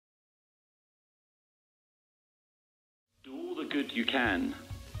the good you can,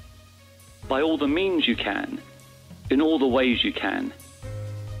 by all the means you can, in all the ways you can,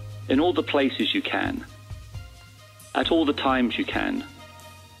 in all the places you can, at all the times you can,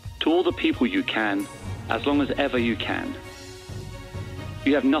 to all the people you can, as long as ever you can.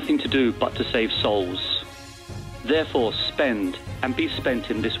 You have nothing to do but to save souls. Therefore, spend and be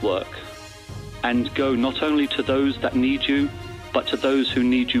spent in this work, and go not only to those that need you, but to those who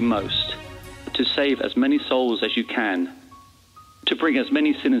need you most, to save as many souls as you can, to bring as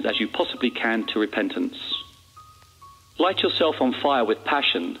many sinners as you possibly can to repentance. Light yourself on fire with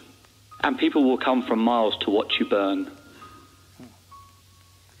passion, and people will come from miles to watch you burn.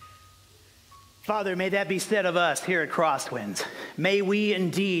 Father, may that be said of us here at CrossWinds. May we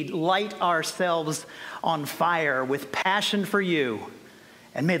indeed light ourselves on fire with passion for you,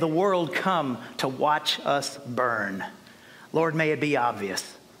 and may the world come to watch us burn. Lord, may it be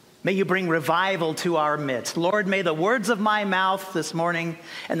obvious. May you bring revival to our midst. Lord, may the words of my mouth this morning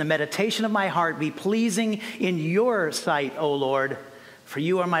and the meditation of my heart be pleasing in your sight, O Lord, for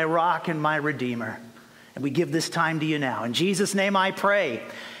you are my rock and my redeemer. And we give this time to you now. In Jesus' name I pray.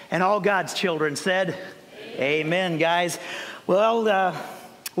 And all God's children said, amen, guys. Well,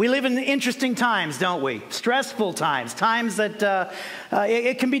 we live in interesting times, don't we? Stressful times, times that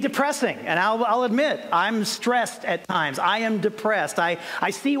it can be depressing. And I'll admit, I'm stressed at times. I am depressed. I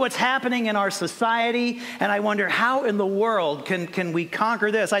see what's happening in our society, and I wonder, how in the world can we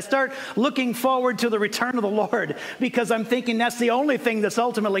conquer this? I start looking forward to the return of the Lord, because I'm thinking that's the only thing that's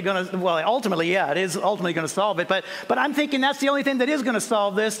ultimately going to, well, ultimately, yeah, it is ultimately going to solve it. But I'm thinking that's the only thing that is going to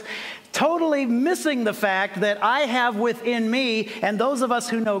solve this, totally missing the fact that I have within me, and those of us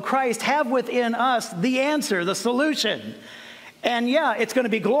who know Christ have within us, the answer, the solution. And yeah, it's going to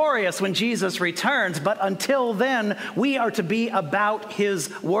be glorious when Jesus returns, but until then, we are to be about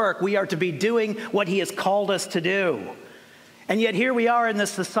his work. We are to be doing what he has called us to do. And yet here we are in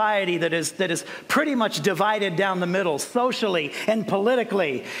this society that is pretty much divided down the middle, socially and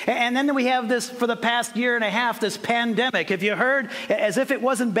politically. And then we have this, for the past year and a half, this pandemic. Have you heard? As if it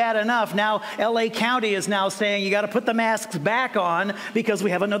wasn't bad enough, now LA County is now saying you got to put the masks back on because we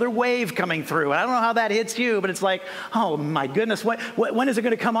have another wave coming through. I don't know how that hits you, but it's like, oh my goodness, when is it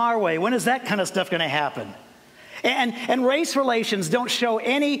going to come our way? When is that kind of stuff going to happen? And race relations don't show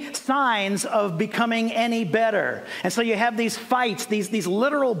any signs of becoming any better. And so you have these fights, these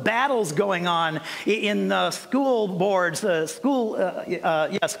literal battles going on in school boards across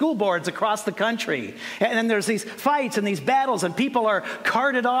the country. And then there's these fights and these battles, and people are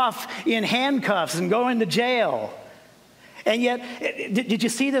carted off in handcuffs and going to jail. And yet, did you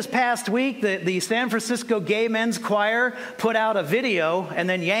see this past week, the San Francisco Gay Men's Choir put out a video and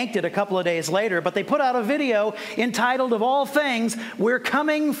then yanked it a couple of days later, but they put out a video entitled, of all things, "We're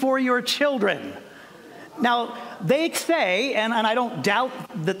coming for your children." Now, they say, and I don't doubt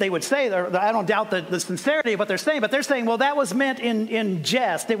that they would say, I don't doubt the sincerity of what they're saying, but they're saying, well, that was meant in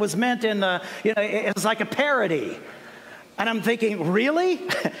jest. It was meant in, it was like a parody. And I'm thinking, really?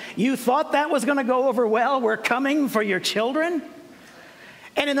 You thought that was going to go over well? We're coming for your children?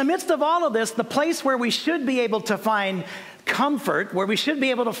 And in the midst of all of this, the place where we should be able to find comfort, where we should be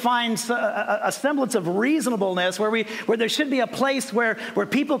able to find a semblance of reasonableness, where there should be a place where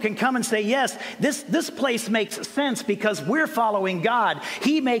people can come and say, yes, this place makes sense because we're following God.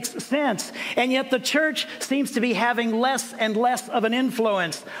 He makes sense. And yet the church seems to be having less and less of an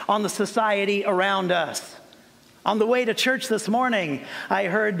influence on the society around us. On the way to church this morning, I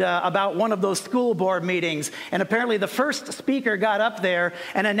heard about one of those school board meetings, and apparently the first speaker got up there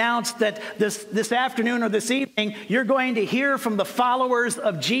and announced that this afternoon or this evening, you're going to hear from the followers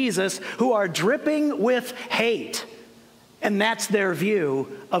of Jesus who are dripping with hate. And that's their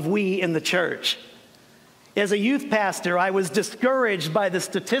view of we in the church. As a youth pastor, I was discouraged by the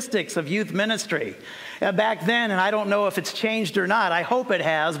statistics of youth ministry. Back then, and I don't know if it's changed or not, I hope it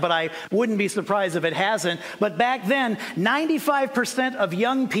has, but I wouldn't be surprised if it hasn't. But back then, 95% of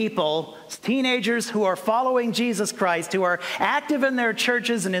young people, teenagers who are following Jesus Christ, who are active in their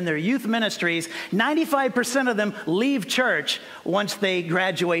churches and in their youth ministries, 95% of them leave church once they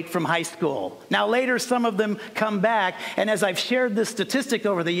graduate from high school. Now later, some of them come back, and as I've shared this statistic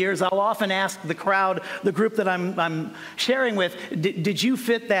over the years, I'll often ask the crowd, the group that I'm sharing with, did you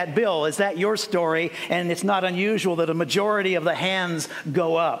fit that bill? Is that your story? And it's not unusual that a majority of the hands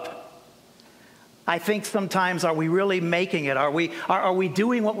go up. I think sometimes, are we really making it? Are we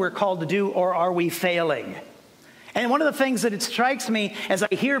doing what we're called to do, or are we failing? And one of the things that it strikes me as I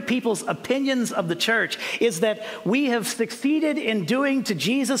hear people's opinions of the church is that we have succeeded in doing to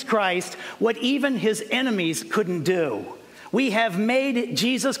Jesus Christ what even his enemies couldn't do. We have made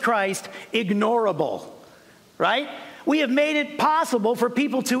Jesus Christ ignorable. right? We have made it possible for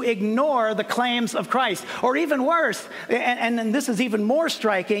people to ignore the claims of Christ. Or even worse, and this is even more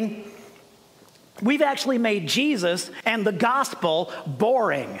striking, we've actually made Jesus and the gospel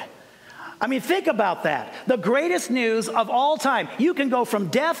boring. I mean, think about that. The greatest news of all time. You can go from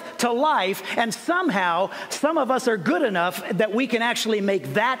death to life, and somehow some of us are good enough that we can actually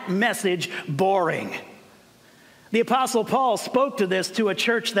make that message boring. The Apostle Paul spoke to this to a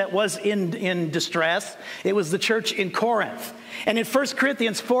church that was in distress. It was the church in Corinth. And in 1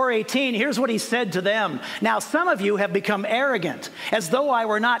 Corinthians 4:18, here's what he said to them. Now, some of you have become arrogant, as though I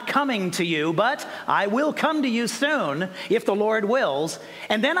were not coming to you, but I will come to you soon, if the Lord wills.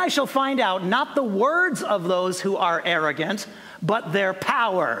 And then I shall find out not the words of those who are arrogant, but their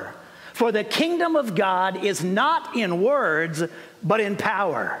power. For the kingdom of God is not in words, but in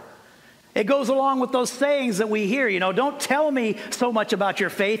power. It goes along with those sayings that we hear, don't tell me so much about your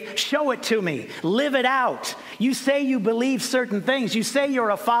faith, show it to me, live it out. You say you believe certain things, you say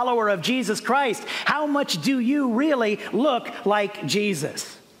you're a follower of Jesus Christ. How much do you really look like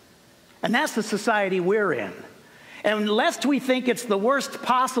Jesus? And that's the society we're in. And lest we think it's the worst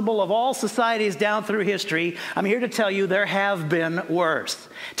possible of all societies down through history, I'm here to tell you there have been worse.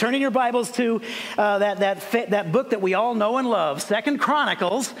 Turn in your Bibles to that book that we all know and love, 2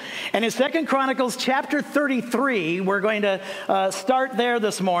 Chronicles. And in 2 Chronicles chapter 33, we're going to start there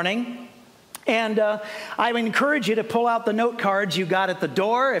this morning. And I would encourage you to pull out the note cards you got at the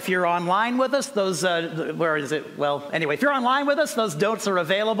door. If you're online with us, those, where is it? Well, anyway, if you're online with us, those notes are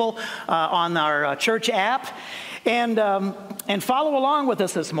available on our church app. And follow along with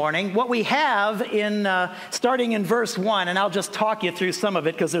us this morning. What we have in, starting in verse 1, and I'll just talk you through some of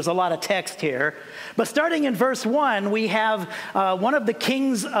it because there's a lot of text here. But starting in verse 1, we have one of the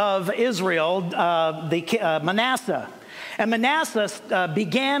kings of Israel, Manasseh. And Manasseh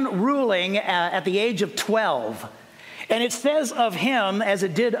began ruling at the age of 12. And it says of him, as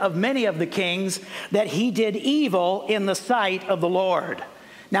it did of many of the kings, that he did evil in the sight of the Lord.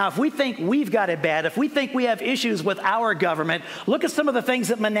 Now, if we think we've got it bad, if we think we have issues with our government, look at some of the things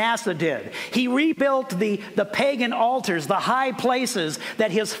that Manasseh did. He rebuilt the pagan altars, the high places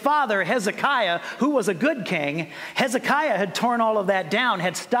that his father, Hezekiah, who was a good king, Hezekiah had torn all of that down,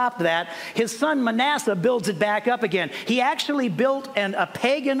 had stopped that. His son Manasseh builds it back up again. He actually built a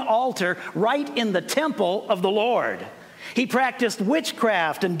pagan altar right in the temple of the Lord. He practiced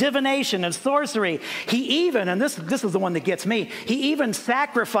witchcraft and divination and sorcery. He even, and this is the one that gets me, he even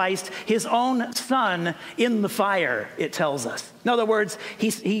sacrificed his own son in the fire, it tells us. In other words,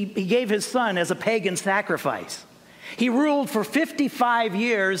 he gave his son as a pagan sacrifice. He ruled for 55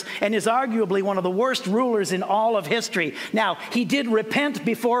 years and is arguably one of the worst rulers in all of history. Now, he did repent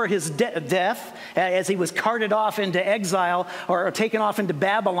before his death as he was carted off into exile or taken off into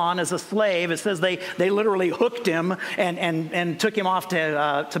Babylon as a slave. It says they literally hooked him and took him off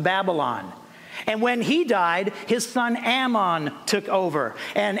to Babylon. And when he died, his son Ammon took over.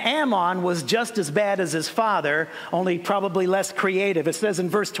 And Ammon was just as bad as his father, only probably less creative. It says in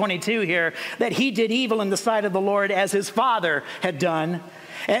verse 22 here that he did evil in the sight of the Lord as his father had done.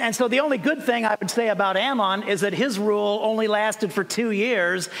 And so the only good thing I would say about Ammon is that his rule only lasted for 2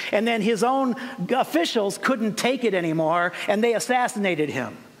 years, and then his own officials couldn't take it anymore, and they assassinated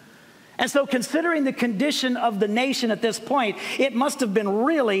him. And so considering the condition of the nation at this point, it must have been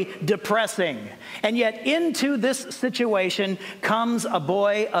really depressing. And yet into this situation comes a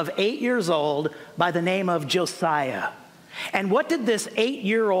boy of 8 years old by the name of Josiah. And what did this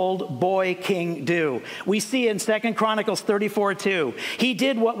 8-year-old boy king do? We see in 2 Chronicles 34:2. He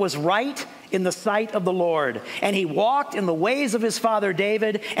did what was right in the sight of the Lord, and he walked in the ways of his father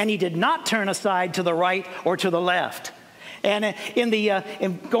David, and he did not turn aside to the right or to the left. And in the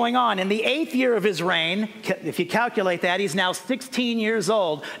 8th year of his reign, if you calculate that, he's now 16 years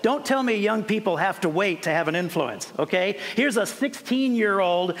old. Don't tell me young people have to wait to have an influence, okay? Here's a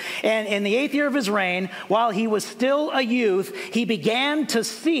 16-year-old, and in the 8th year of his reign, while he was still a youth, he began to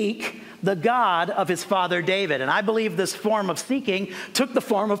seek the God of his father David. And I believe this form of seeking took the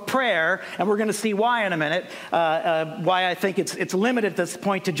form of prayer, and we're going to see why in a minute, why I think it's limited at this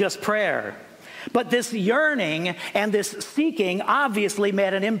point to just prayer. But this yearning and this seeking obviously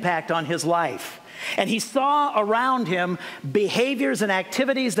made an impact on his life. And he saw around him behaviors and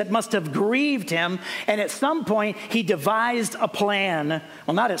activities that must have grieved him. And at some point, he devised a plan.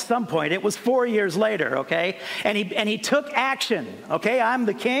 Well, not at some point. It was 4 years later, okay? And he took action, okay? I'm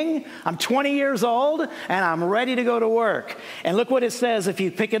the king. I'm 20 years old, and I'm ready to go to work. And look what it says if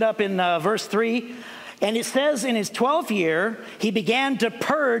you pick it up in verse 3. And it says in his 12th year, he began to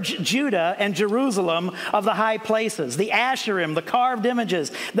purge Judah and Jerusalem of the high places, the Asherim, the carved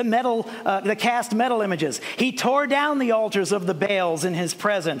images, the cast metal images. He tore down the altars of the Baals in his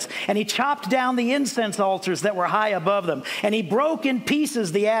presence, and he chopped down the incense altars that were high above them. And he broke in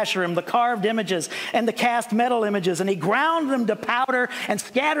pieces the Asherim, the carved images, and the cast metal images, and he ground them to powder and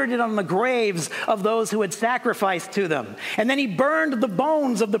scattered it on the graves of those who had sacrificed to them. And then he burned the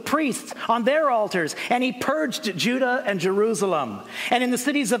bones of the priests on their altars, and he purged Judah and Jerusalem. And in the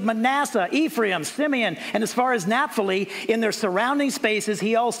cities of Manasseh, Ephraim, Simeon, and as far as Naphtali, in their surrounding spaces,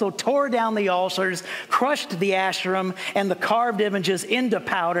 he also tore down the altars, crushed the Asherim and the carved images into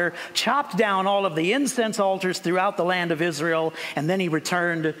powder, chopped down all of the incense altars throughout the land of Israel, and then he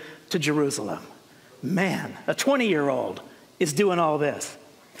returned to Jerusalem. Man, a 20-year-old is doing all this.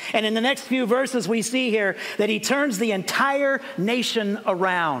 And in the next few verses, we see here that he turns the entire nation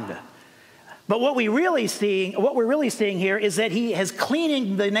around. But what we're really seeing here is that he is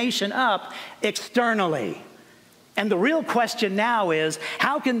cleaning the nation up externally. And the real question now is,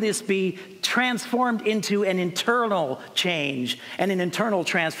 how can this be transformed into an internal change and an internal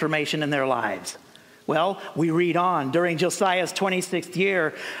transformation in their lives? Well, we read on. During Josiah's 26th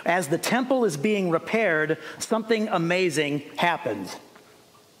year, as the temple is being repaired, something amazing happens.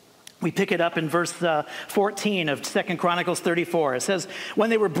 We pick it up in verse 14 of 2 Chronicles 34. It says,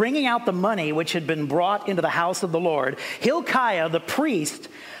 when they were bringing out the money which had been brought into the house of the Lord, Hilkiah the priest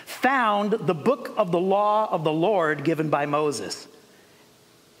found the book of the law of the Lord given by Moses.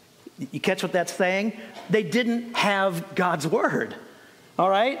 You catch what that's saying? They didn't have God's word. All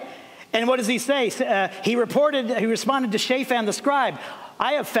right? And what does he say? He responded to Shaphan the scribe,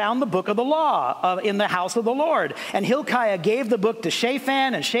 I have found the book of the law in the house of the Lord. And Hilkiah gave the book to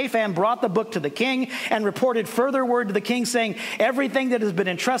Shaphan, and Shaphan brought the book to the king and reported further word to the king, saying, everything that has been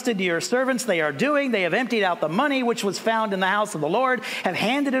entrusted to your servants they are doing. They have emptied out the money which was found in the house of the Lord, have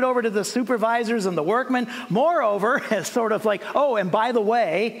handed it over to the supervisors and the workmen. Moreover, sort of like, oh, and by the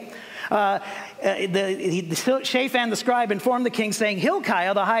way, Shaphan the scribe informed the king, saying,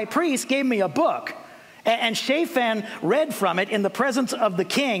 Hilkiah the high priest gave me a book. And Shaphan read from it in the presence of the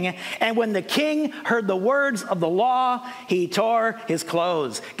king. And when the king heard the words of the law, he tore his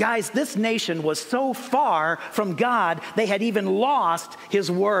clothes. Guys, this nation was so far from God, they had even lost his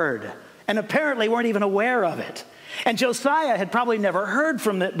word. And apparently weren't even aware of it. And Josiah had probably never heard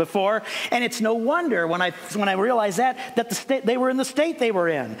from it before. And it's no wonder when I realized that they were in the state they were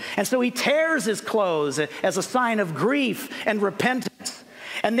in. And so he tears his clothes as a sign of grief and repentance.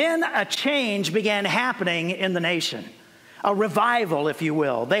 And then a change began happening in the nation, a revival, if you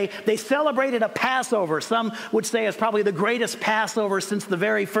will. They celebrated a Passover. Some would say it's probably the greatest Passover since the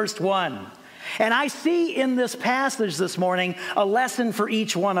very first one. And I see in this passage this morning a lesson for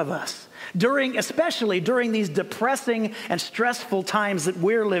each one of us, especially during these depressing and stressful times that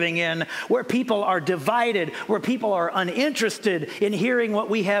we're living in, where people are divided, where people are uninterested in hearing what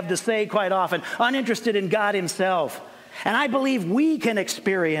we have to say quite often, uninterested in God himself. And I believe we can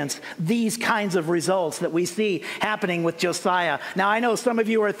experience these kinds of results that we see happening with Josiah. Now, I know some of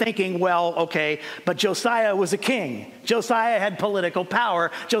you are thinking, well, okay, but Josiah was a king. Josiah had political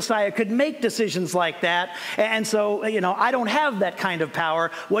power. Josiah could make decisions like that. And so, I don't have that kind of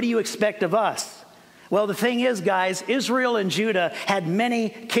power. What do you expect of us? Well, the thing is, guys, Israel and Judah had many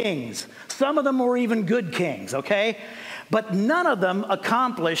kings. Some of them were even good kings, okay? But none of them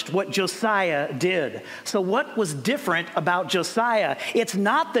accomplished what Josiah did. So what was different about Josiah? It's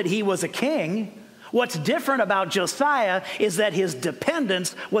not that he was a king. What's different about Josiah is that his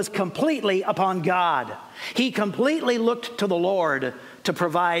dependence was completely upon God. He completely looked to the Lord to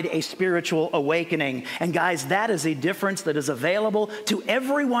provide a spiritual awakening. And guys, that is a difference that is available to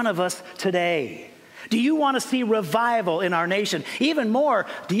every one of us today. Do you want to see revival in our nation? Even more,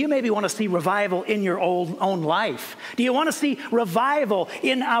 do you maybe want to see revival in your own life? Do you want to see revival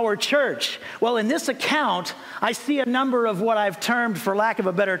in our church? Well, in this account, I see a number of what I've termed, for lack of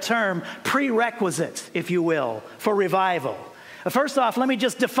a better term, prerequisites, if you will, for revival. First off, let me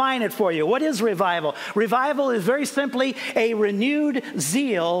just define it for you. What is revival? Revival is very simply a renewed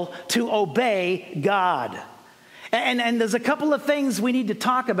zeal to obey God. And there's a couple of things we need to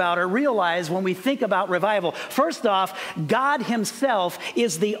talk about or realize when we think about revival. First off, God himself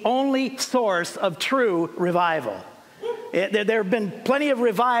is the only source of true revival. There have been plenty of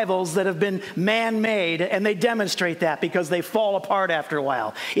revivals that have been man-made, and they demonstrate that because they fall apart after a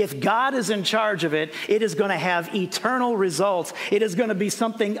while. If God is in charge of it, it is going to have eternal results. It is going to be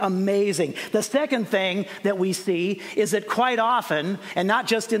something amazing. The second thing that we see is that quite often, and not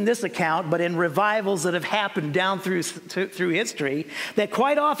just in this account, but in revivals that have happened down through history, that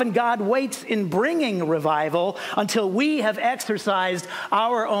quite often God waits in bringing revival until we have exercised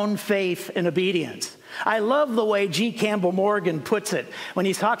our own faith and obedience. I love the way Campbell Morgan puts it when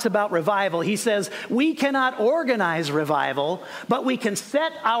he talks about revival. He says, we cannot organize revival, but we can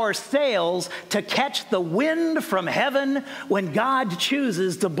set our sails to catch the wind from heaven when God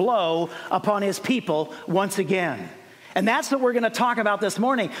chooses to blow upon his people once again. And that's what we're going to talk about this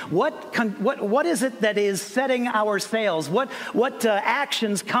morning. What is it that is setting our sails? What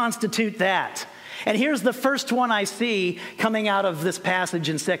actions constitute that? And here's the first one I see coming out of this passage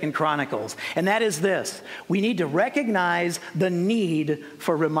in 2 Chronicles, and that is this. We need to recognize the need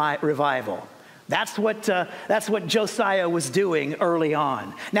for revival. That's what Josiah was doing early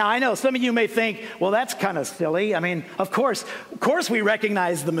on. Now, I know some of you may think, well, that's kind of silly. I mean, of course we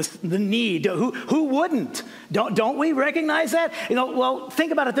recognize the need. Who wouldn't? Don't we recognize that? Well,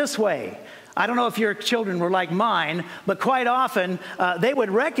 think about it this way. I don't know if your children were like mine, but quite often they would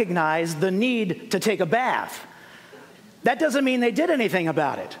recognize the need to take a bath. That doesn't mean they did anything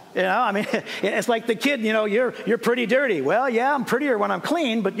about it. I mean, it's like the kid, you're pretty dirty. Well, yeah, I'm prettier when I'm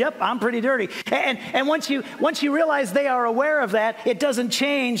clean, but yep, I'm pretty dirty. And once you realize they are aware of that, it doesn't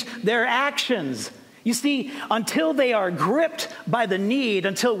change their actions. You see, until they are gripped by the need,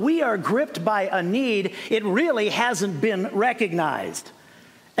 until we are gripped by a need, it really hasn't been recognized.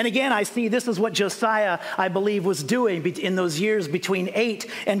 And again, I see this is what Josiah, I believe, was doing in those years between 8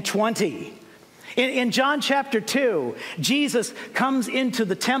 and 20. In John chapter 2, Jesus comes into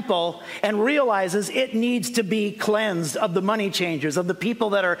the temple and realizes it needs to be cleansed of the money changers, of the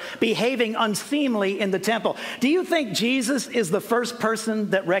people that are behaving unseemly in the temple. Do you think Jesus is the first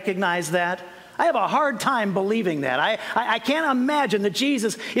person that recognized that? I have a hard time believing that. I can't imagine that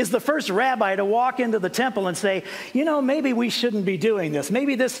Jesus is the first rabbi to walk into the temple and say, maybe we shouldn't be doing this.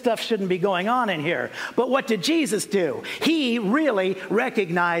 Maybe this stuff shouldn't be going on in here. But what did Jesus do? He really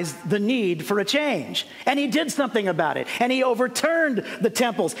recognized the need for a change. And he did something about it. And he overturned the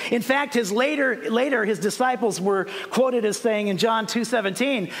temples. In fact, later his disciples were quoted as saying in John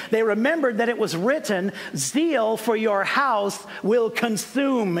 2:17, they remembered that it was written, zeal for your house will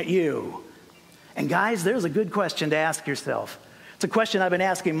consume you. And guys, there's a good question to ask yourself. It's a question I've been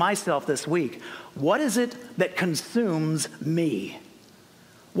asking myself this week. What is it that consumes me?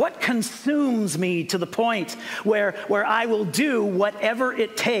 What consumes me to the point where I will do whatever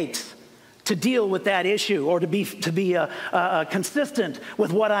it takes to deal with that issue or to be consistent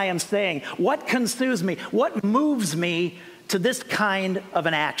with what I am saying? What consumes me? What moves me to this kind of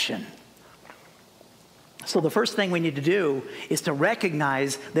an action? So the first thing we need to do is to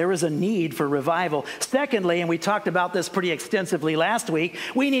recognize there is a need for revival. Secondly, and we talked about this pretty extensively last week,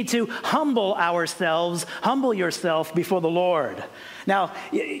 we need to humble yourself before the Lord. Now,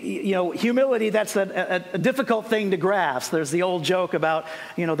 humility, that's a difficult thing to grasp. There's the old joke about,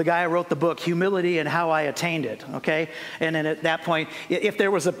 the guy who wrote the book, Humility and How I Attained It, okay? And then at that point, if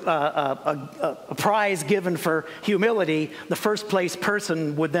there was a prize given for humility, the first place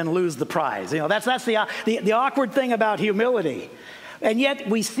person would then lose the prize. That's the awkward thing about humility. And yet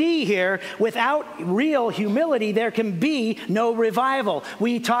we see here, without real humility, there can be no revival.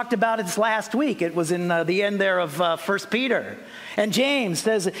 We talked about it last week. It was in the end there of 1 Peter. And James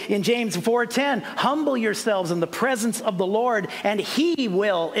says in James 4:10, humble yourselves in the presence of the Lord, and he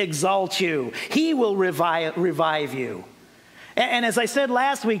will exalt you. He will revive you. And as I said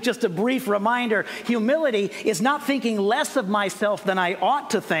last week, just a brief reminder, humility is not thinking less of myself than I ought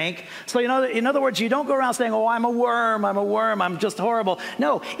to think. So, in other words, you don't go around saying, oh, I'm a worm, I'm just horrible.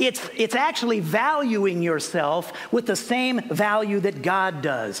 No, it's actually valuing yourself with the same value that God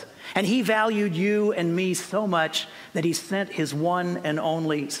does. And he valued you and me so much that he sent his one and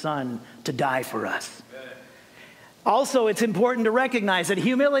only Son to die for us. Also, it's important to recognize that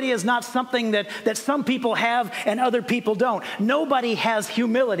humility is not something that some people have and other people don't. Nobody has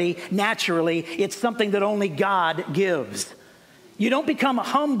humility naturally. It's something that only God gives. You don't become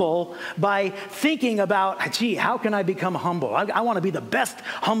humble by thinking about, gee, how can I become humble? I want to be the best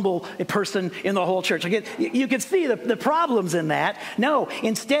humble person in the whole church. You can see the problems in that. No,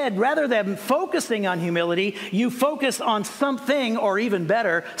 instead, rather than focusing on humility, you focus on something, or even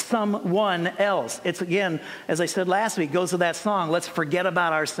better, someone else. It's, again, as I said last week, goes to that song, let's forget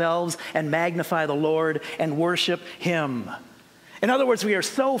about ourselves and magnify the Lord and worship him. In other words, we are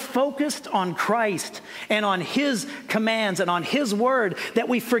so focused on Christ and on his commands and on his word that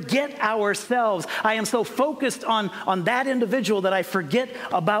we forget ourselves. I am so focused on that individual that I forget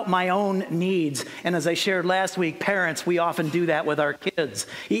about my own needs. And as I shared last week, parents, we often do that with our kids.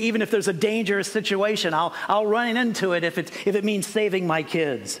 Even if there's a dangerous situation, I'll run into it if it means saving my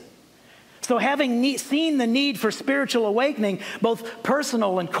kids. So having seen the need for spiritual awakening, both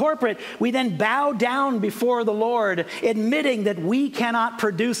personal and corporate, we then bow down before the Lord, admitting that we cannot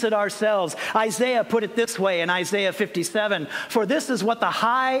produce it ourselves. Isaiah put it this way in Isaiah 57, "For this is what the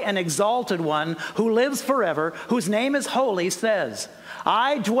high and exalted one who lives forever, whose name is holy, says,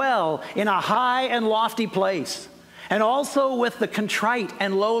 I dwell in a high and lofty place, and also with the contrite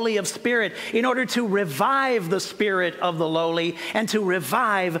and lowly of spirit, in order to revive the spirit of the lowly and to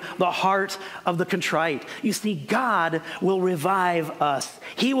revive the heart of the contrite." You see, God will revive us.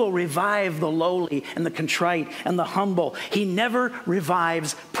 He will revive the lowly and the contrite and the humble. He never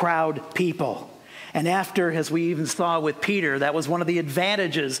revives proud people. And after, as we even saw with Peter, that was one of the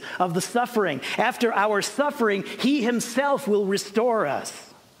advantages of the suffering. After our suffering, he himself will restore us.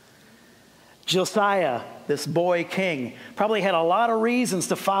 Josiah, this boy king, probably had a lot of reasons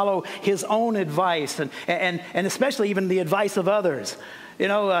to follow his own advice and especially even the advice of others,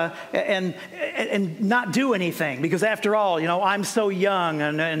 and not do anything, because after all, I'm so young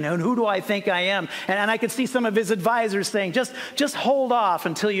and who do I think I am? And I could see some of his advisors saying, just hold off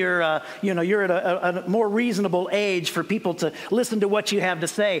until you're at a more reasonable age for people to listen to what you have to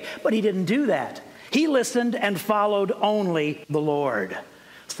say. But he didn't do that. He listened and followed only the Lord.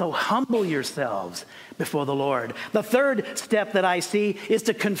 So humble yourselves before the Lord. The third step that I see is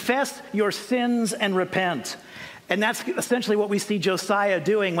to confess your sins and repent. And that's essentially what we see Josiah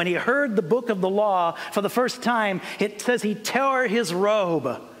doing. When he heard the book of the law for the first time, it says he tore his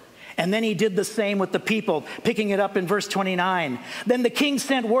robe. And then he did the same with the people, picking it up in verse 29. Then the king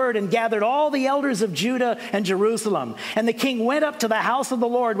sent word and gathered all the elders of Judah and Jerusalem. And the king went up to the house of the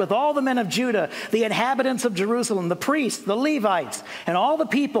Lord with all the men of Judah, the inhabitants of Jerusalem, the priests, the Levites, and all the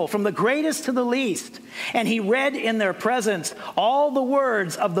people, from the greatest to the least. And he read in their presence all the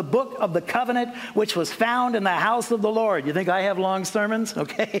words of the book of the covenant, which was found in the house of the Lord. You think I have long sermons?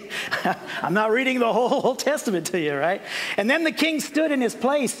 Okay. I'm not reading the whole Old Testament to you, right? And then the king stood in his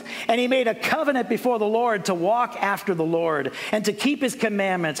place, and he made a covenant before the Lord to walk after the Lord and to keep his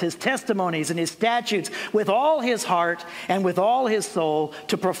commandments, his testimonies, and his statutes with all his heart and with all his soul,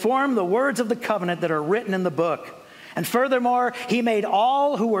 to perform the words of the covenant that are written in the book. And furthermore, he made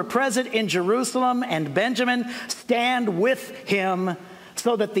all who were present in Jerusalem and Benjamin stand with him,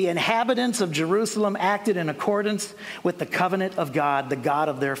 so that the inhabitants of Jerusalem acted in accordance with the covenant of God, the God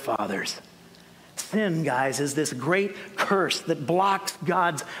of their fathers. Sin, guys, is this great curse that blocks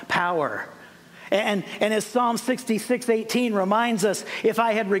God's power. And as Psalm 66:18 reminds us, if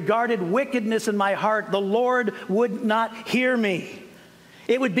I had regarded wickedness in my heart, the Lord would not hear me.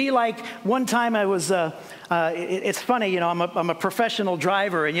 It would be like one time I was, it's funny, I'm a professional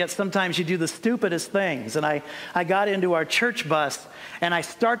driver, and yet sometimes you do the stupidest things. And I got into our church bus, and I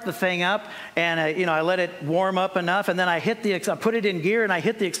start the thing up, and I let it warm up enough, and then I put it in gear, and I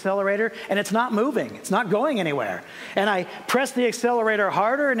hit the accelerator, and it's not moving. It's not going anywhere. And I press the accelerator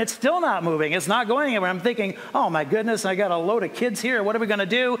harder, and it's still not moving. It's not going anywhere. I'm thinking, oh my goodness, I got a load of kids here. What are we going to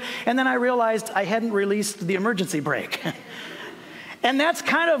do? And then I realized I hadn't released the emergency brake. And that's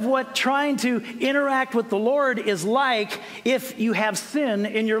kind of what trying to interact with the Lord is like if you have sin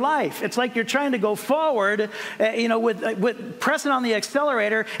in your life. It's like you're trying to go forward, with pressing on the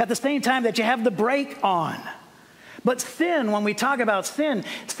accelerator at the same time that you have the brake on. But sin, when we talk about sin,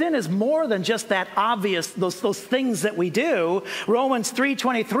 sin is more than just that obvious, those things that we do. Romans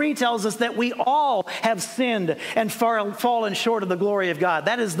 3:23 tells us that we all have sinned and fallen short of the glory of God.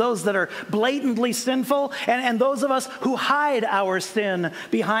 That is those that are blatantly sinful, and those of us who hide our sin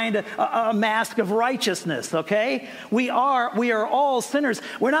behind a mask of righteousness, okay? We are all sinners.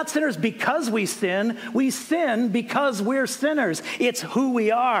 We're not sinners because we sin because we're sinners. It's who we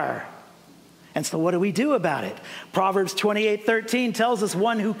are. And so what do we do about it? Proverbs 28:13 tells us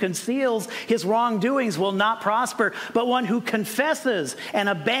one who conceals his wrongdoings will not prosper, but one who confesses and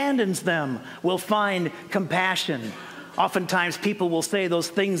abandons them will find compassion. Oftentimes people will say those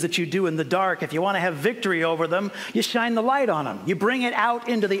things that you do in the dark, if you want to have victory over them, you shine the light on them. You bring it out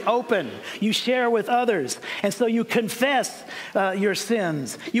into the open. You share with others. And so you confess your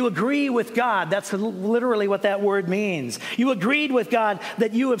sins. You agree with God. That's literally what that word means. You agreed with God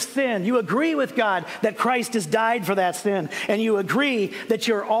that you have sinned. You agree with God that Christ has died for that sin. And you agree that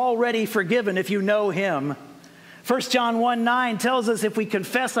you're already forgiven if you know him. 1 John 1:9 tells us if we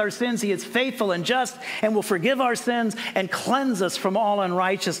confess our sins, he is faithful and just and will forgive our sins and cleanse us from all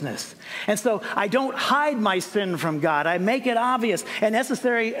unrighteousness. And so I don't hide my sin from God. I make it obvious. And if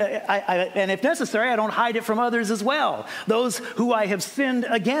necessary, I don't hide it from others as well. Those who I have sinned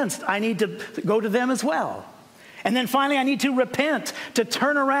against, I need to go to them as well. And then finally, I need to repent, to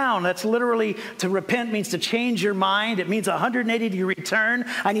turn around. That's literally, to repent means to change your mind. It means 180-degree turn.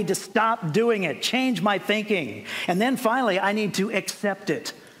 I need to stop doing it, change my thinking. And then finally, I need to accept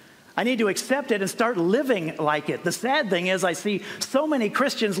it. I need to accept it and start living like it. The sad thing is I see so many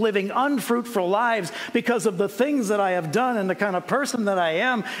Christians living unfruitful lives because of the things that I have done and the kind of person that I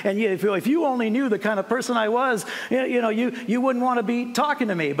am. And if you only knew the kind of person I was, you wouldn't want to be talking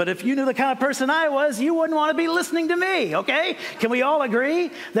to me. But if you knew the kind of person I was, you wouldn't want to be listening to me, okay? Can we all agree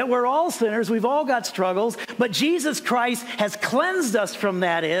that we're all sinners? We've all got struggles. But Jesus Christ has cleansed us from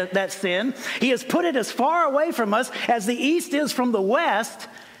that sin. He has put it as far away from us as the east is from the west.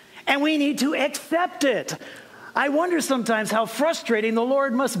 And we need to accept it. I wonder sometimes how frustrating the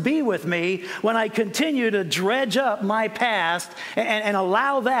Lord must be with me when I continue to dredge up my past and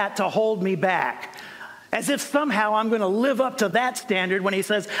allow that to hold me back. As if somehow I'm going to live up to that standard when he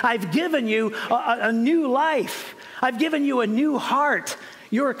says, I've given you a new life. I've given you a new heart.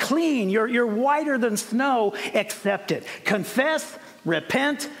 You're clean. You're whiter than snow. Accept it. Confess,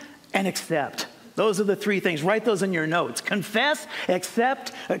 repent, and accept. Those are the three things. Write those in your notes. Confess,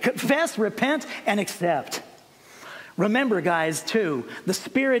 repent, and accept. Remember, guys, too, the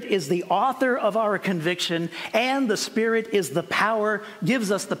Spirit is the author of our conviction, and the Spirit is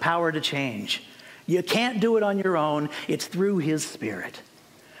gives us the power to change. You can't do it on your own. It's through His Spirit.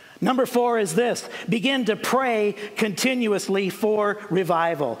 Number 4 is this: begin to pray continuously for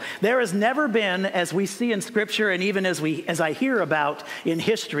revival. There has never been, as we see in Scripture and even as I hear about in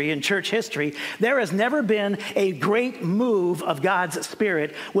history, in church history, there has never been a great move of God's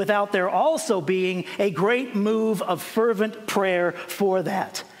Spirit without there also being a great move of fervent prayer for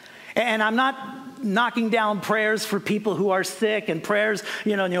that. And I'm not knocking down prayers for people who are sick and prayers,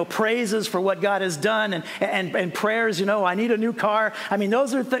 praises for what God has done and prayers, I need a new car. I mean,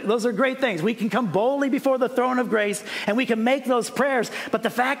 those are great things. We can come boldly before the throne of grace and we can make those prayers. But the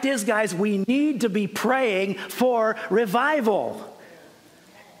fact is, guys, we need to be praying for revival.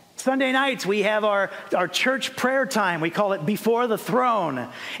 Sunday nights, we have our church prayer time. We call it Before the Throne.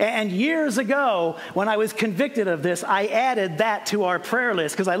 And years ago, when I was convicted of this, I added that to our prayer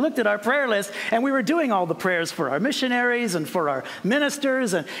list because I looked at our prayer list and we were doing all the prayers for our missionaries and for our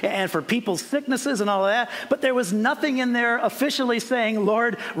ministers and for people's sicknesses and all of that. But there was nothing in there officially saying,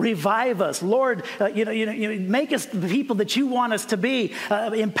 Lord, revive us. Lord, make us the people that you want us to be.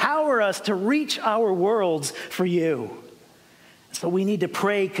 Empower us to reach our worlds for you. So we need to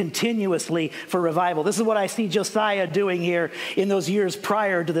pray continuously for revival. This is what I see Josiah doing here in those years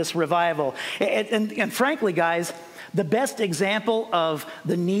prior to this revival. And frankly, guys, the best example of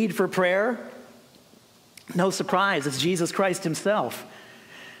the need for prayer, no surprise, it's Jesus Christ himself.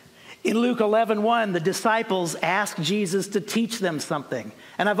 In Luke 11:1, the disciples asked Jesus to teach them something.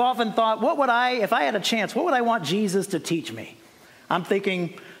 And I've often thought, if I had a chance, what would I want Jesus to teach me? I'm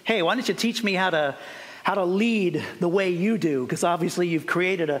thinking, hey, why don't you teach me how to lead the way you do, because obviously you've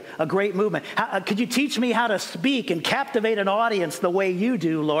created a great movement. Could you teach me how to speak and captivate an audience the way you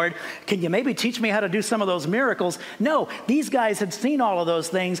do, Lord? Can you maybe teach me how to do some of those miracles? No, these guys had seen all of those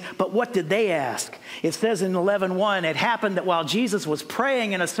things, but what did they ask? It says in 11:1, it happened that while Jesus was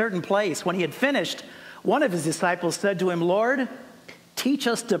praying in a certain place, when he had finished, one of his disciples said to him, Lord, teach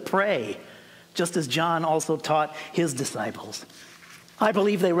us to pray, just as John also taught his disciples. I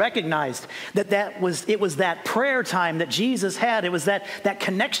believe they recognized that it was that prayer time that Jesus had. It was that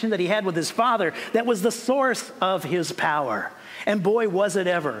connection that he had with his Father that was the source of his power. And boy, was it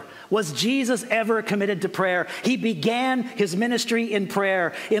ever. Was Jesus ever committed to prayer? He began his ministry in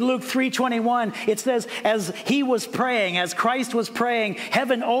prayer. In Luke 3:21, it says, as he was praying, as Christ was praying,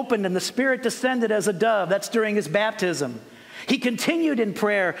 heaven opened and the Spirit descended as a dove. That's during his baptism. He continued in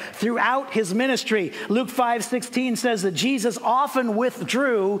prayer throughout his ministry. Luke 5:16 says that Jesus often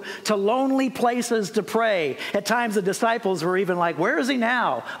withdrew to lonely places to pray. At times the disciples were even like, where is he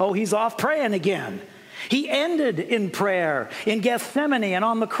now? Oh, he's off praying again. He ended in prayer in Gethsemane and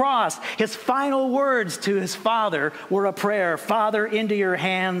on the cross. His final words to his Father were a prayer. Father, into your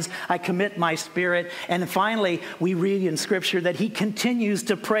hands I commit my spirit. And finally, we read in Scripture that he continues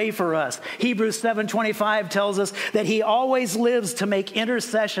to pray for us. Hebrews 7:25 tells us that he always lives to make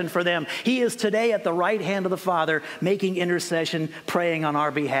intercession for them. He is today at the right hand of the Father making intercession, praying on our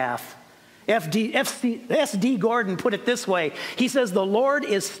behalf. S.D. Gordon put it this way. He says, the Lord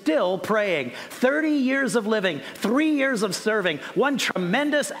is still praying. 30 years of living, 3 years of serving, one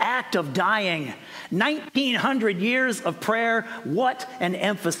tremendous act of dying, 1,900 years of prayer. What an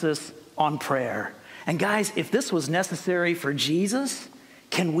emphasis on prayer. And guys, if this was necessary for Jesus,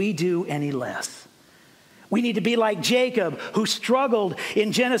 can we do any less? We need to be like Jacob, who struggled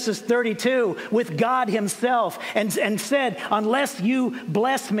in Genesis 32 with God himself and said, unless you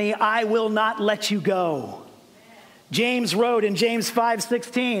bless me, I will not let you go. James wrote in James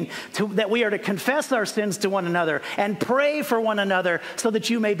 5:16 that we are to confess our sins to one another and pray for one another so that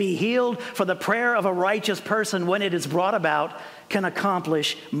you may be healed, for the prayer of a righteous person, when it is brought about, can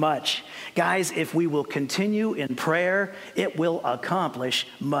accomplish much. Guys, if we will continue in prayer, it will accomplish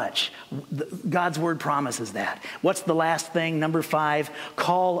much. God's word promises that. What's the last thing? Number 5,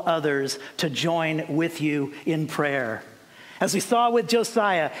 call others to join with you in prayer. As we saw with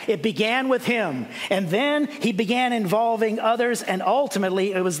Josiah, it began with him, and then he began involving others, and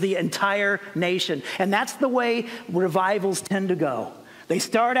ultimately it was the entire nation. And that's the way revivals tend to go. They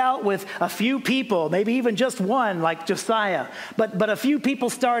start out with a few people, maybe even just one, like Josiah. But a few people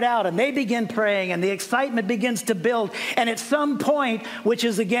start out, and they begin praying, and the excitement begins to build. And at some point, which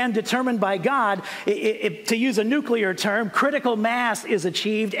is again determined by God, to use a nuclear term, critical mass is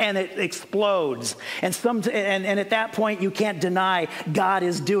achieved, and it explodes. And at that point, you can't deny God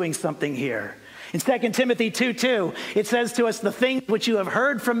is doing something here. In 2 Timothy 2:2, it says to us, the things which you have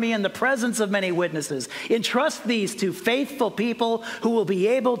heard from me in the presence of many witnesses, entrust these to faithful people who will be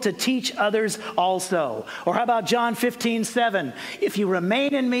able to teach others also. Or how about John 15:7? If you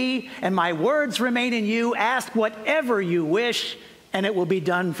remain in me and my words remain in you, ask whatever you wish and it will be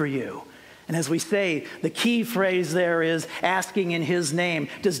done for you. And as we say, the key phrase there is asking in his name.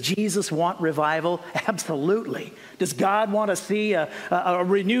 Does Jesus want revival? Absolutely. Does God want to see a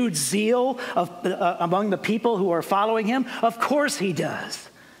renewed zeal among the people who are following him? Of course he does.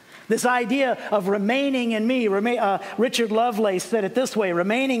 This idea of remaining in me, Richard Lovelace said it this way: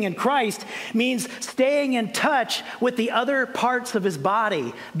 remaining in Christ means staying in touch with the other parts of his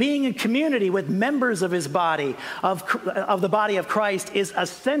body. Being in community with members of his body, of the body of Christ, is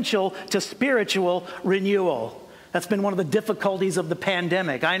essential to spiritual renewal. That's been one of the difficulties of the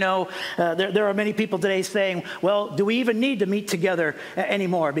pandemic. I know there are many people today saying, well, do we even need to meet together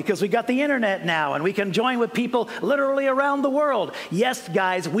anymore? Because we got the internet now and we can join with people literally around the world. Yes,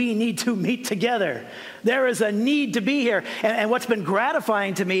 guys, we need to meet together. There is a need to be here. And what's been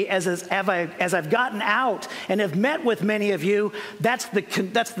gratifying to me as I've gotten out and have met with many of you, that's the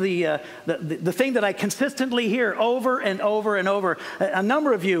thing that I consistently hear over and over and over. A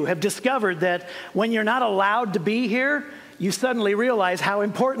number of you have discovered that when you're not allowed to be here, you suddenly realize how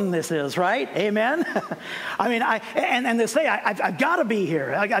important this is, right? Amen? I mean, and they say, I've got to be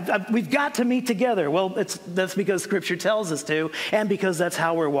here. We've got to meet together. Well, that's because Scripture tells us to, and because that's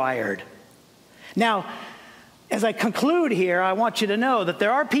how we're wired. Now, as I conclude here, I want you to know that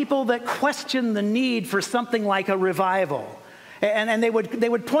there are people that question the need for something like a revival. And they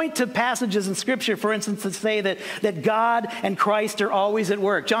would point to passages in Scripture, for instance, that say that God and Christ are always at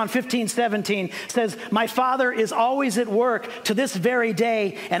work. John 15:17 says, my Father is always at work to this very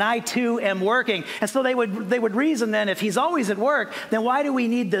day, and I too am working. And so they would reason then, if he's always at work, then why do we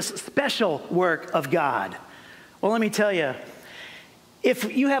need this special work of God? Well, let me tell you,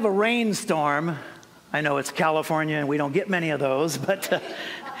 if you have a rainstorm, I know it's California and we don't get many of those, but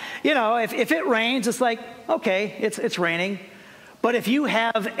you know, if it rains, it's like, okay, it's raining. But if you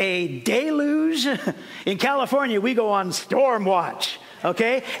have a deluge, in California, we go on storm watch,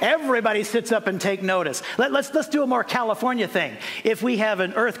 okay? Everybody sits up and take notice. Let's do a more California thing. If we have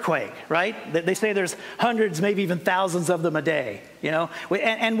an earthquake, right? They say there's hundreds, maybe even thousands of them a day, you know?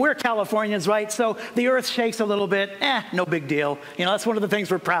 And we're Californians, right? So the earth shakes a little bit, no big deal. You know, that's one of the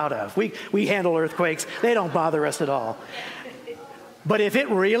things we're proud of. We handle earthquakes. They don't bother us at all. But if it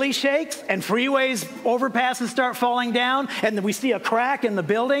really shakes and freeways, overpasses start falling down and we see a crack in the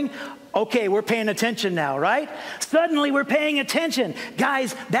building, okay, we're paying attention now, right? Suddenly we're paying attention.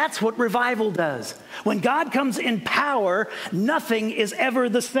 Guys, that's what revival does. When God comes in power, nothing is ever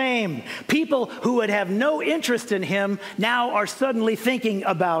the same. People who would have no interest in him now are suddenly thinking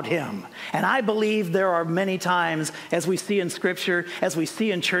about him. And I believe there are many times, as we see in Scripture, as we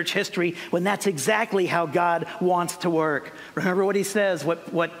see in church history, when that's exactly how God wants to work. Remember what he says,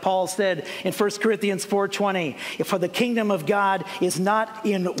 what Paul said in 1 Corinthians 4:20. For the kingdom of God is not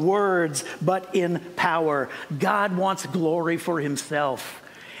in words, but in power. God wants glory for himself.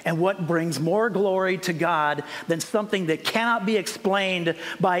 And what brings more glory to God than something that cannot be explained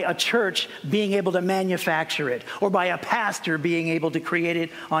by a church being able to manufacture it or by a pastor being able to create it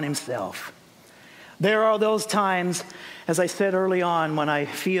on himself? There are those times, as I said early on, when I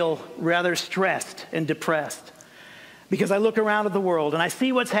feel rather stressed and depressed because I look around at the world and I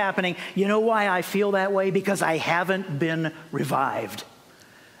see what's happening. You know why I feel that way? Because I haven't been revived.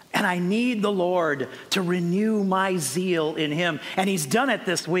 And I need the Lord to renew my zeal in him. And he's done it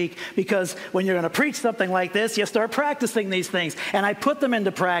this week, because when you're going to preach something like this, you start practicing these things. And I put them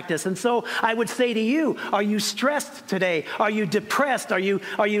into practice. And so I would say to you, are you stressed today? Are you depressed? Are you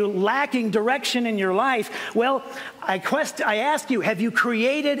lacking direction in your life? Well, I ask you, have you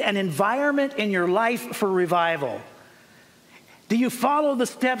created an environment in your life for revival? Do you follow the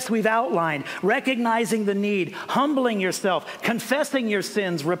steps we've outlined, recognizing the need, humbling yourself, confessing your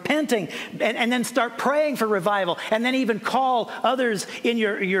sins, repenting, and then start praying for revival, and then even call others in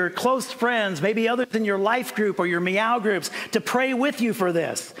your close friends, maybe others in your life group or your meow groups, to pray with you for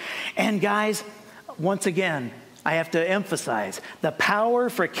this? And guys, once again, I have to emphasize, the power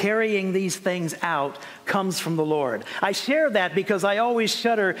for carrying these things out comes from the Lord. I share that because I always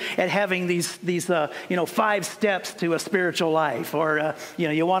shudder at having these 5 steps to a spiritual life, or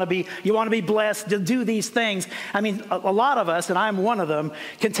you want to be blessed to do these things. I mean, a lot of us, and I'm one of them,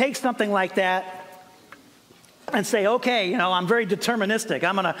 can take something like that and say, okay, I'm very deterministic.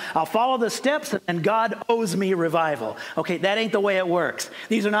 I'll follow the steps, and God owes me revival. Okay, that ain't the way it works.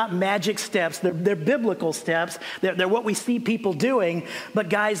 These are not magic steps. They're biblical steps. They're what we see people doing. But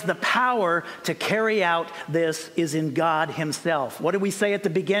guys, the power to carry out this is in God himself. What did we say at the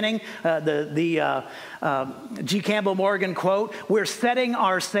beginning? G. Campbell Morgan quote, we're setting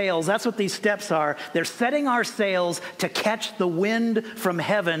our sails. That's what these steps are. They're setting our sails to catch the wind from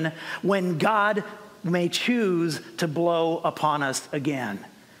heaven when God may choose to blow upon us again.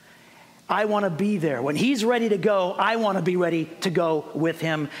 I want to be there. When he's ready to go, I want to be ready to go with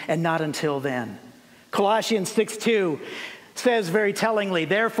him, and not until then. Colossians 6:2 says very tellingly,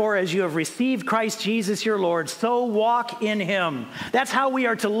 therefore, as you have received Christ Jesus your Lord, so walk in him. That's how we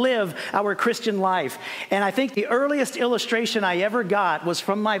are to live our Christian life. And I think the earliest illustration I ever got was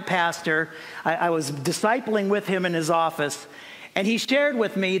from my pastor. I was discipling with him in his office. And he shared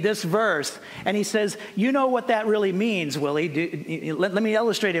with me this verse, and he says, you know what that really means, Willie? Let me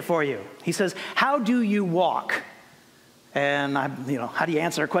illustrate it for you. He says, how do you walk? And how do you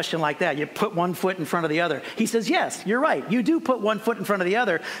answer a question like that? You put one foot in front of the other. He says, yes, you're right. You do put one foot in front of the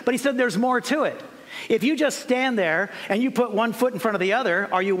other. But he said there's more to it. If you just stand there and you put one foot in front of the other,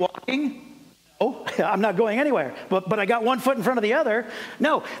 are you walking? Oh, I'm not going anywhere. But I got one foot in front of the other.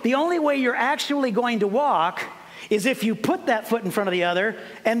 No, the only way you're actually going to walk is if you put that foot in front of the other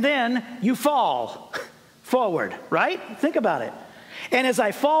and then you fall forward, right? Think about it. And as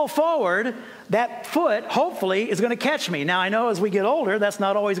I fall forward, that foot hopefully is going to catch me. Now I know as we get older, that's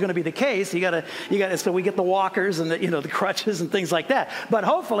not always going to be the case. You gotta, so we get the walkers and the crutches and things like that. But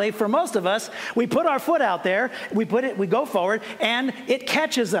hopefully for most of us, we put our foot out there, we go forward, and it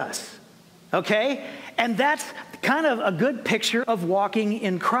catches us. Okay? And that's kind of a good picture of walking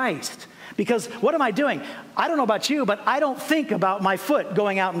in Christ. Because what am I doing? I don't know about you, but I don't think about my foot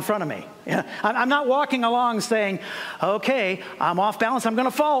going out in front of me. I'm not walking along saying, okay, I'm off balance, I'm going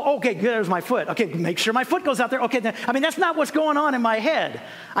to fall. Okay, there's my foot. Okay, make sure my foot goes out there. Okay, that's not what's going on in my head.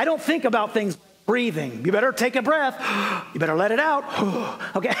 I don't think about things like breathing. You better take a breath. You better let it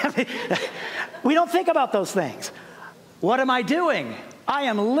out. Okay, we don't think about those things. What am I doing? I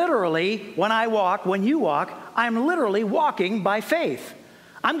am literally, when you walk, I'm literally walking by faith.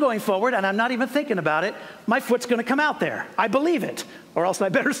 I'm going forward, and I'm not even thinking about it. My foot's going to come out there. I believe it, or else I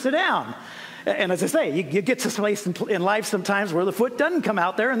better sit down. And as I say, you get to a place in life sometimes where the foot doesn't come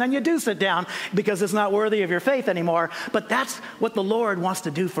out there, and then you do sit down because it's not worthy of your faith anymore. But that's what the Lord wants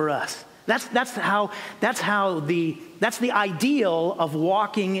to do for us. That's the ideal of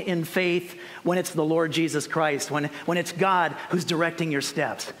walking in faith when it's the Lord Jesus Christ, when it's God who's directing your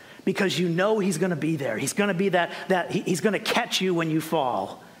steps. Because you know he's going to be there. He's going to be he's going to catch you when you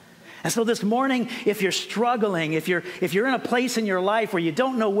fall. And so this morning, if you're struggling, if you're in a place in your life where you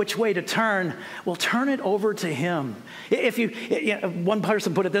don't know which way to turn, well, turn it over to him. One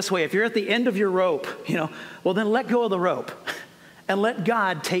person put it this way, if you're at the end of your rope, well, then let go of the rope and let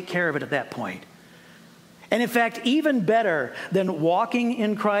God take care of it at that point. And in fact, even better than walking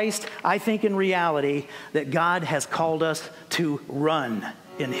in Christ, I think in reality that God has called us to run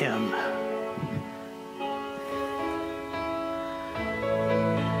in him.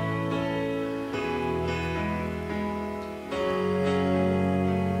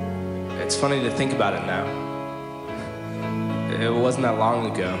 It's funny to think about it now. it wasn't that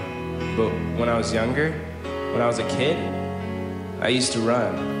long ago, but when I was younger, when I was a kid, I used to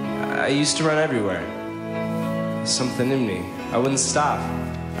run. I used to run everywhere. Something in me. I wouldn't stop.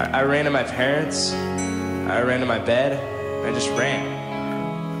 I ran to my parents. I ran to my bed. I just ran.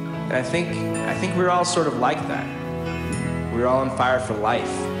 And I think we're all sort of like that. We're all on fire for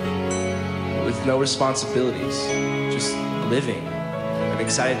life, with no responsibilities, just living and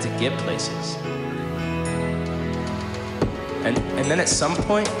excited to get places. And then at some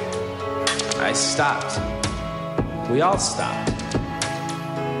point, I stopped. We all stopped.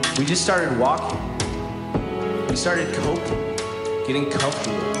 We just started walking. We started coping, getting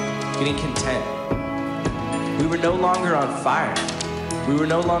comfortable, getting content. We were no longer on fire. We were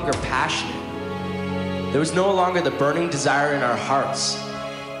no longer passionate. There was no longer the burning desire in our hearts.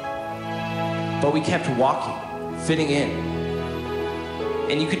 But we kept walking, fitting in.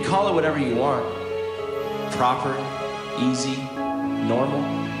 And you could call it whatever you want. Proper, easy, normal.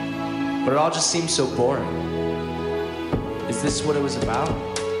 But it all just seemed so boring. Is this what it was about?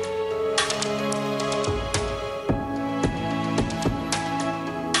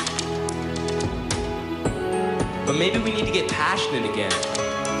 But maybe we need to get passionate again.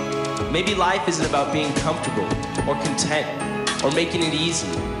 Maybe life isn't about being comfortable or content or making it easy.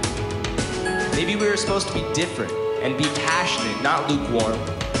 Maybe we were supposed to be different and be passionate, not lukewarm.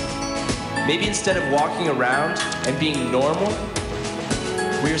 Maybe instead of walking around and being normal,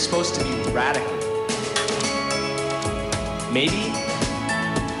 we were supposed to be radical. Maybe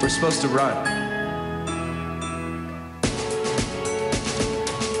we're supposed to run.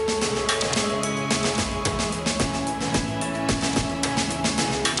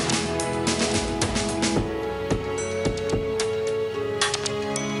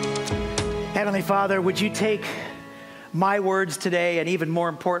 Heavenly Father, would you take my words today, and even more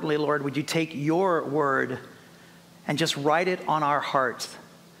importantly, Lord, would you take your word and just write it on our hearts?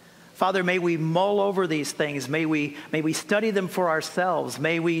 Father, may we mull over these things. May we study them for ourselves.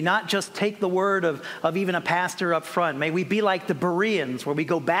 May we not just take the word of even a pastor up front. May we be like the Bereans, where we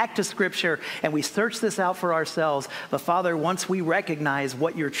go back to Scripture and we search this out for ourselves. But Father, once we recognize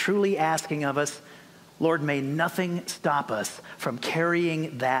what you're truly asking of us, Lord, may nothing stop us from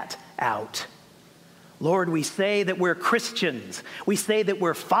carrying that out. Lord, we say that we're Christians. We say that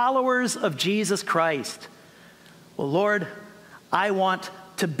we're followers of Jesus Christ. Well, Lord, I want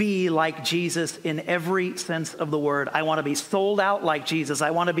to be like Jesus in every sense of the word. I want to be sold out like Jesus. I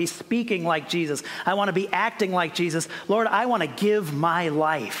want to be speaking like Jesus. I want to be acting like Jesus. Lord, I want to give my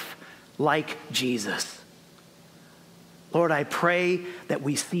life like Jesus. Lord, I pray that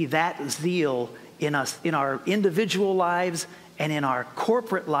we see that zeal in us, in our individual lives and in our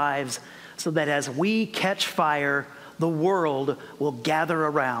corporate lives, so that as we catch fire, the world will gather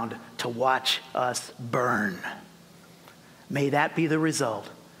around to watch us burn. May that be the result.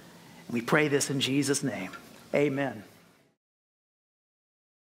 We pray this in Jesus' name. Amen.